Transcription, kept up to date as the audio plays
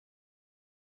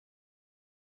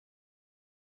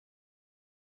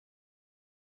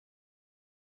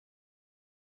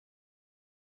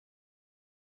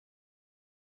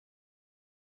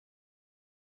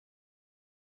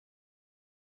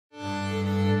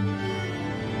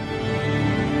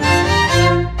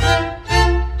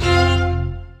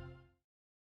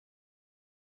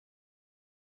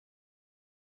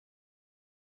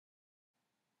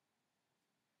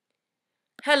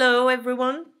Hello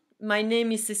everyone, my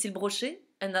name is Cecile Broché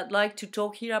and I'd like to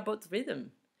talk here about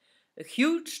rhythm, a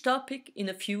huge topic in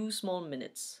a few small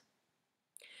minutes.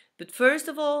 But first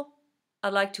of all,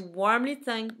 I'd like to warmly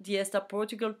thank the ESTA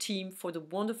Portugal team for the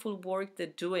wonderful work they're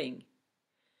doing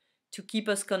to keep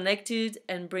us connected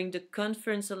and bring the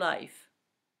conference alive.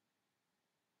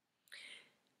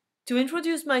 To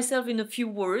introduce myself in a few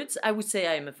words, I would say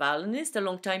I am a violinist, a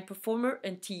long-time performer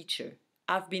and teacher.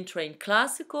 I've been trained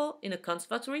classical in a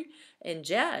conservatory and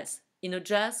jazz in a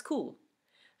jazz school.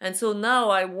 And so now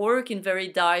I work in very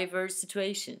diverse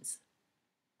situations.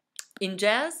 In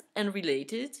jazz and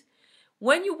related,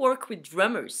 when you work with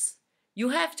drummers, you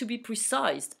have to be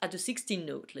precise at the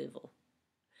 16-note level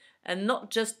and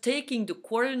not just taking the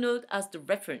quarter note as the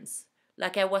reference,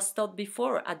 like I was taught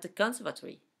before at the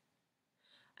conservatory.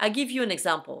 I'll give you an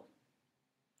example.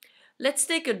 Let's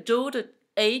take a dotted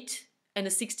 8 and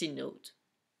a 16 note.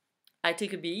 I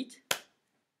take a beat,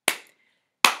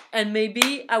 and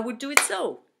maybe I would do it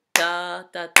so. Da,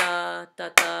 da, da, da,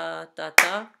 da, da,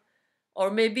 da.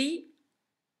 Or maybe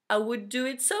I would do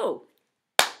it so.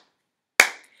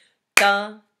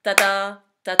 Da, da, da,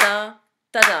 da, da,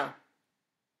 da,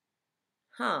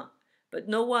 da. But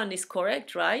no one is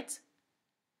correct, right?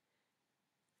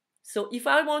 So if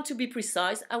I want to be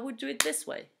precise, I would do it this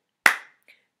way.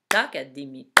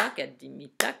 Takadimi, takadimi,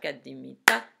 takadimi,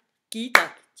 tak, ki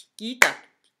tak, ki tak,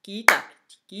 ki tak,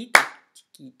 ki tak,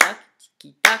 ki tak,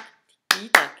 ki tak, ki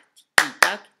tak, ki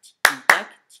tak, ki tak,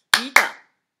 ki tak.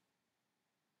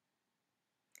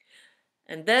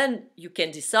 And then you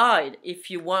can decide if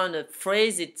you want to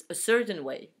phrase it a certain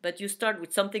way, but you start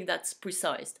with something that's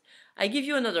precise. I give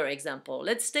you another example.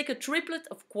 Let's take a triplet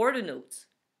of quarter notes.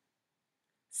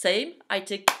 Same, I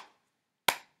take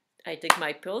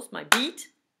my pulse, my beat.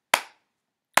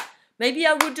 Maybe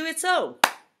I would do it so.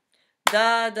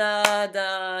 Da da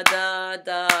da da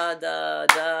da da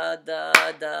da da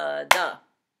da da.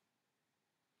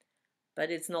 But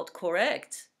it's not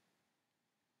correct.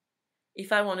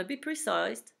 If I want to be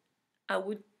precise, I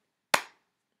would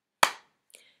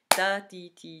da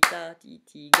ti ti da ti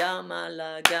ti gamma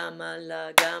la gamma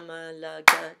la gamma la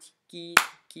ga ti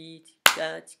ki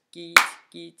ga ti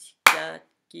ki ga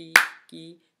ti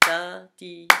ki da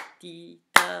ti ti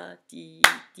da ti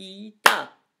ti da.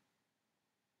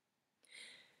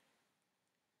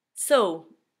 So,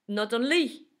 not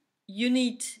only you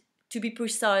need to be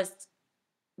precise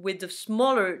with the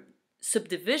smaller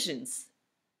subdivisions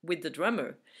with the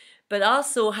drummer, but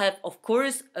also have, of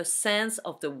course, a sense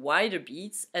of the wider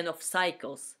beats and of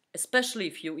cycles, especially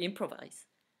if you improvise.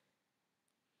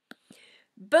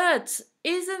 But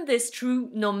isn't this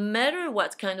true no matter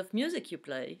what kind of music you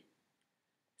play?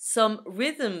 Some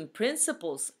rhythm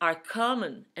principles are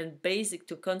common and basic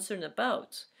to concern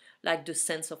about, like the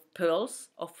sense of pulse,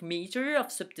 of meter,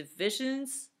 of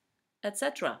subdivisions,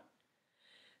 etc.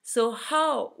 So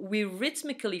how we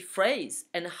rhythmically phrase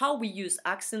and how we use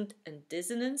accent and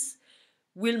dissonance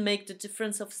will make the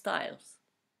difference of styles.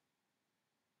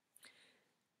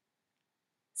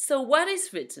 So what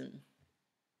is rhythm?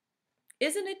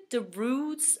 Isn't it the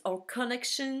roots or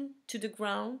connection to the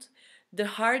ground, the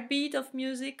heartbeat of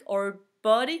music or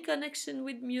body connection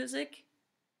with music?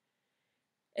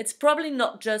 It's probably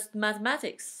not just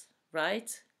mathematics,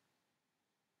 right?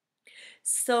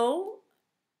 So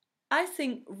I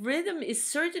think rhythm is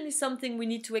certainly something we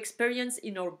need to experience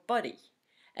in our body.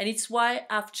 And it's why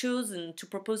I've chosen to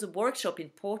propose a workshop in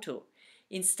Porto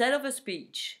instead of a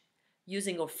speech,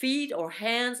 using our feet, our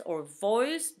hands, our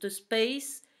voice, the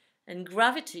space, and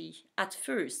gravity at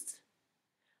first,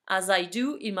 as I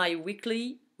do in my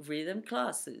weekly rhythm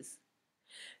classes.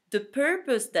 The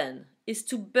purpose then is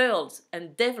to build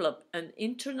and develop an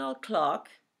internal clock,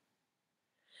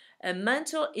 a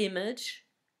mental image,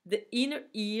 the inner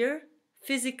ear,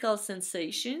 physical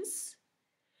sensations.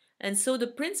 And so the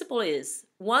principle is,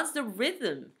 once the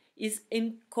rhythm is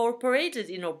incorporated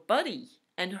in our body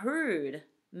and heard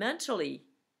mentally,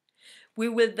 we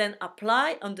will then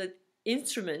apply on the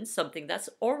instrument something that's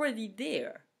already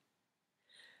there.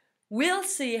 We'll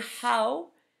see how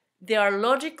there are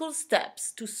logical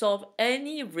steps to solve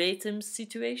any rhythm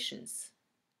situations.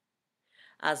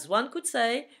 As one could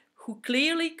say, who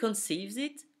clearly conceives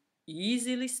it,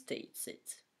 easily states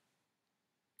it.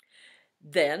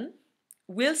 Then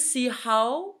we'll see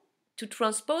how to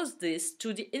transpose this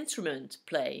to the instrument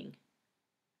playing.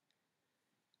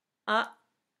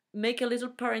 Make a little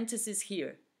parenthesis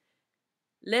here.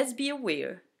 Let's be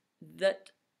aware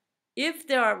that if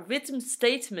there are rhythm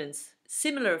statements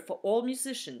similar for all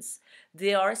musicians,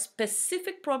 there are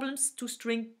specific problems to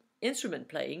string instrument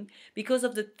playing because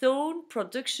of the tone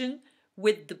production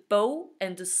with the bow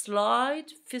and the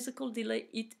slight physical delay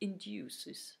it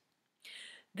induces.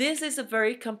 This is a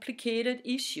very complicated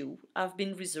issue I've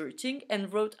been researching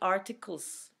and wrote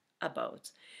articles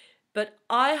about, but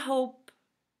I hope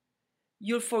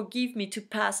you'll forgive me to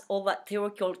pass all that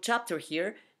theoretical chapter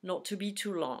here, not to be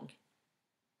too long.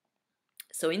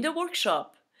 So in the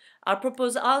workshop, I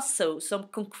propose also some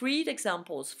concrete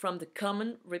examples from the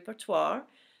common repertoire,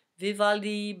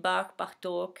 Vivaldi, Bach,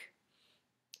 Bartók,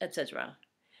 etc.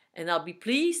 And I'll be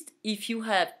pleased if you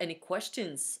have any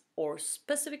questions or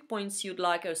specific points you'd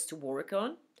like us to work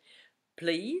on.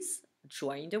 Please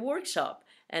join the workshop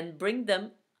and bring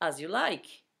them as you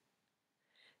like.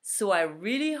 So I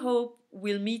really hope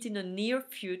we'll meet in the near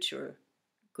future.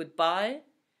 Goodbye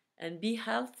and be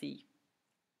healthy.